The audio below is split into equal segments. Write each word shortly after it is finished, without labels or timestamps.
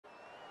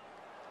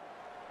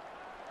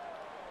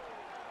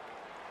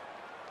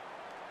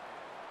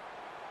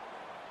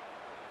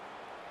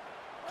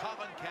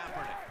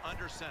Kaepernick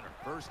under center.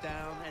 First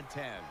down and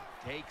 10.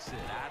 Takes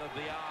it out of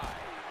the eye.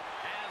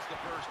 Has the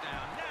first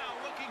down. Now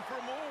looking for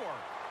more.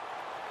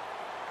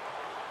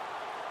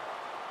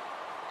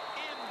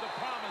 In the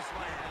promised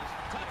land.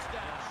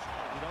 Touchdown.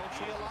 You don't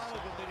see a lot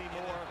of him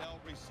anymore. NFL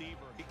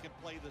receiver. He can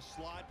play the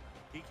slot.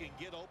 He can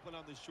get open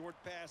on the short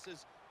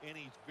passes, and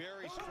he's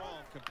very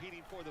strong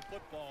competing for the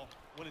football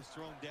when it's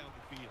thrown down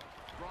the field.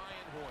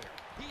 Brian Hoyer.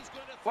 He's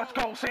going to Let's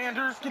go,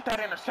 Sanders. Get that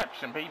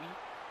interception, baby.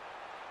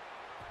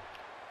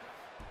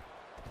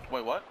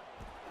 Wait, what?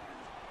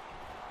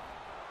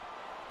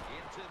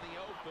 into the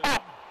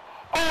open.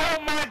 Oh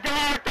my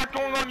God! That's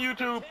going on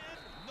YouTube.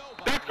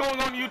 That's going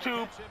on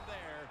YouTube.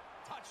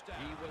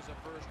 He was a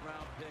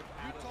first-round pick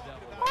out of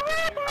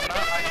Delaware.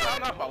 I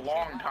found out a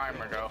long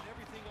time ago.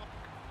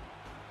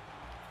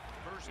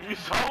 You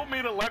told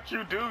me to let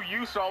you do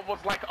you, so I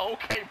was like,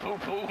 okay,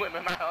 poo-poo, and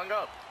then I hung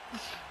up.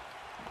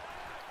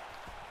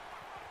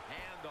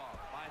 Handoff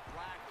by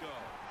Flacco.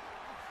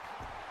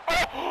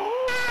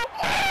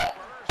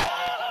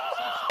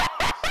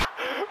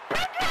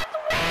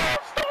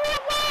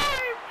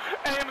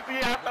 And if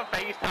you have to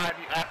FaceTime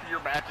you after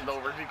your match is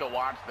over, so you can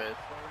watch this.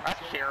 That's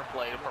share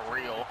play for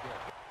real.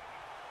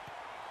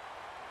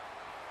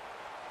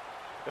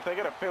 If they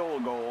get a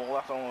field goal,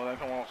 that's the only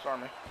thing that won't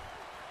start me.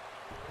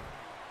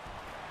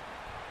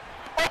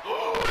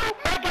 Oh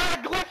my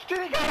God! Glitched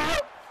it! He got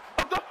out!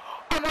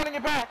 I'm running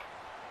it back!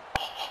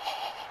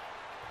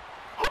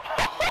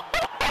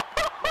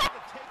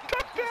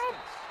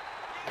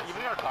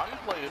 Even our time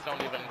plays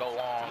don't even go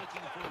long.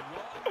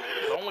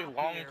 The only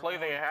long play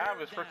they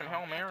have is freaking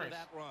Hail Marys.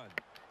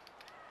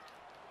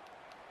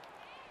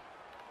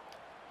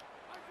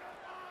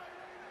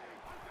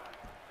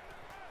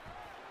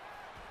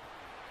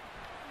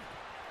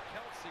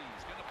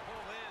 Kelsey's going to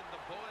pull in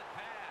the bullet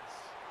pass.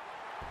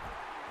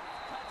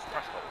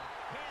 Touchdown.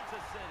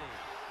 Kansas City.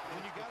 When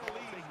you got a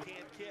lead and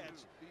can't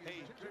catch, hey,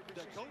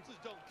 the coaches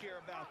don't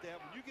care about that.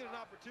 When you get an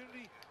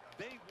opportunity,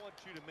 they want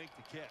you to make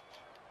the catch.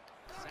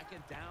 Second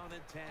down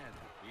and 10.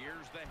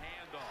 Here's the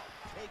handoff.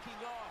 Taking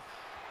off.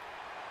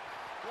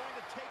 Going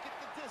to take it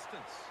the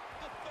distance.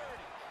 The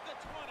 30, the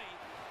 20,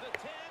 the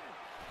 10.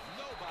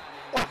 Nobody.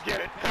 Let's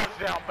get it.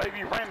 Touchdown,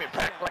 baby. Ran it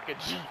back like a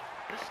G.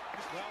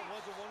 Well, it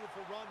was a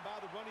wonderful run by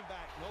the running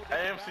back. No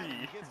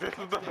AMC, this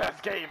is the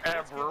best game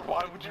ever.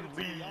 Why would you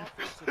leave?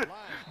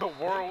 The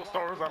world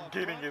stars I'm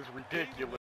getting is ridiculous.